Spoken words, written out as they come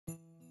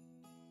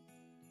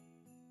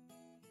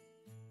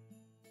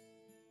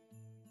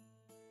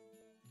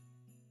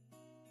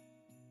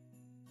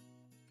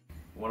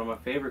One of my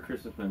favorite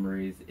Christmas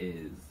memories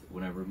is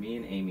whenever me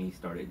and Amy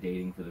started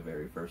dating for the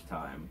very first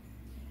time.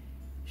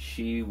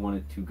 She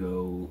wanted to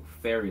go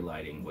fairy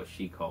lighting, what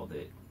she called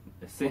it,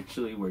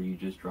 essentially where you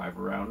just drive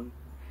around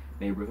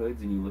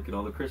neighborhoods and you look at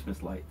all the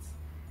Christmas lights.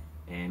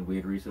 And we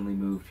had recently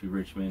moved to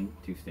Richmond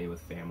to stay with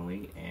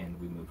family, and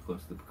we moved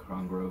close to the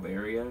Pecan Grove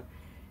area,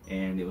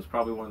 and it was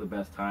probably one of the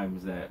best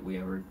times that we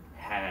ever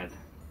had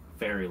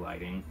fairy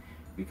lighting,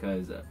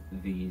 because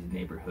these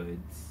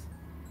neighborhoods'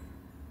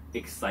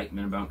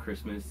 excitement about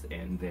Christmas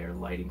and their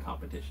lighting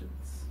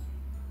competitions.